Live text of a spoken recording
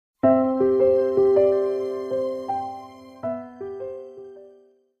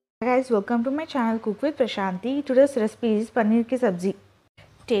guys, welcome to my channel Cook with Prashanthi. Today's recipe is Paneer ki Sabzi.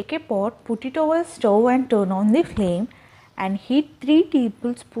 Take a pot, put it over a stove and turn on the flame and heat 3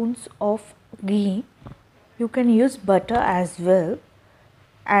 tablespoons of ghee. You can use butter as well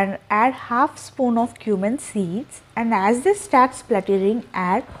and add half spoon of cumin seeds, and as they start spluttering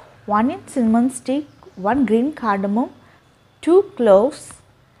add 1 inch cinnamon stick, 1 green cardamom, 2 cloves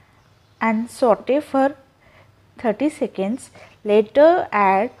and saute for 30 seconds. Later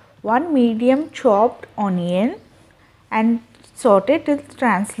add 1 medium chopped onion and saute till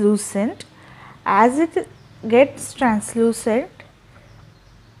translucent. As it gets translucent,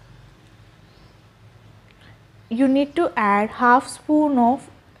 you need to add half spoon of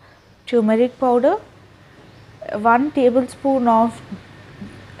turmeric powder, 1 tablespoon of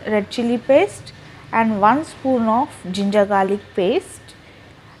red chili paste and 1 spoon of ginger garlic paste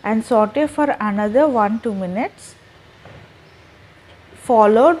and saute for another 1-2 minutes,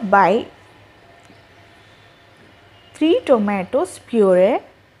 followed by 3 tomatoes puree.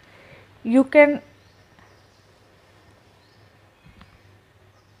 You can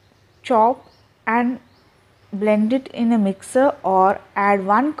chop and blend it in a mixer or add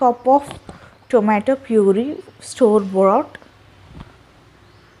 1 cup of tomato puree store bought.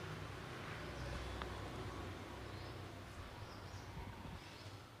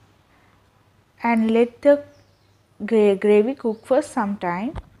 And let the gravy cook for some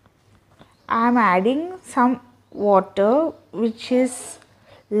time. I am adding some water which is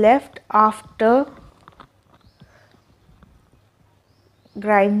left after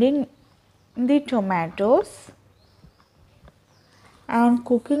grinding the tomatoes and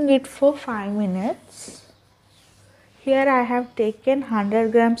cooking it for 5 minutes. Here I have taken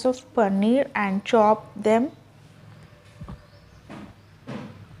 100 grams of paneer and chopped them.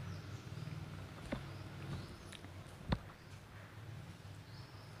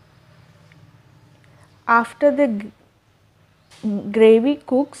 After the gravy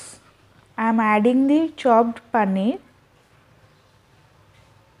cooks, I am adding the chopped paneer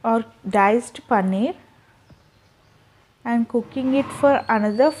or diced paneer and cooking it for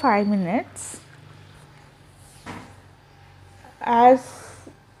another 5 minutes. As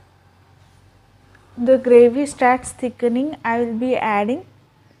the gravy starts thickening, I will be adding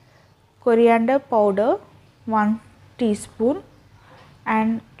coriander powder 1 teaspoon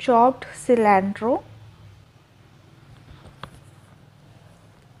and chopped cilantro.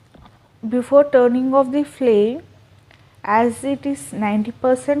 Before turning off the flame, as it is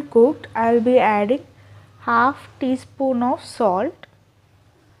 90% cooked, I will be adding half teaspoon of salt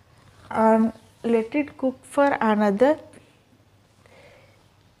and let it cook for another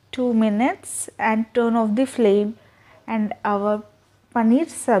 2 minutes and turn off the flame, and our paneer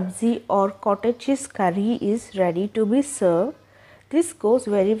sabzi or cottage cheese curry is ready to be served. This goes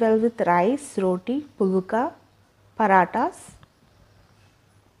very well with rice, roti, pulka, parathas,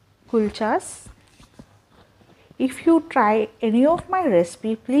 kulchas. If you try any of my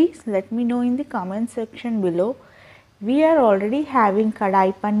recipe, please let me know in the comment section below. We are already having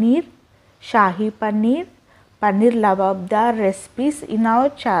kadai paneer, shahi paneer, paneer lababdar recipes in our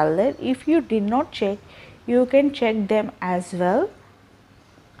channel. If you did not check, you can check them as well.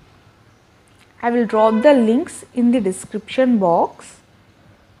 I will drop the links in the description box.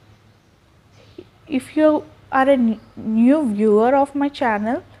 If you are a new viewer of my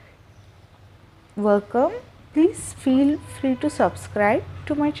channel, welcome. Please feel free to subscribe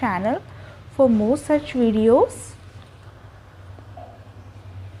to my channel for more such videos.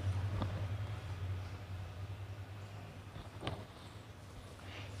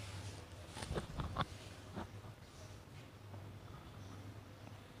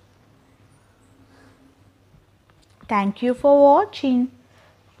 Thank you for watching.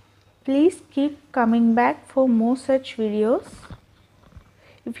 Please keep coming back for more such videos.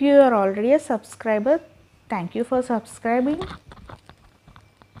 If you are already a subscriber, thank you for subscribing.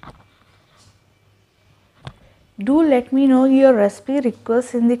 Do let me know your recipe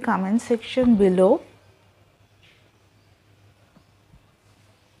requests in the comment section below.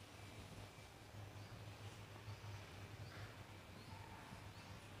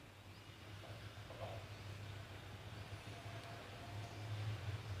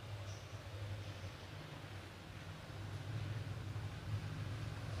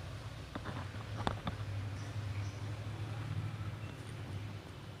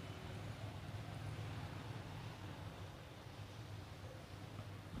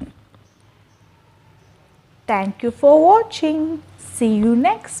 Thank you for watching. See you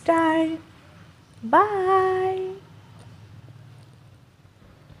next time. Bye.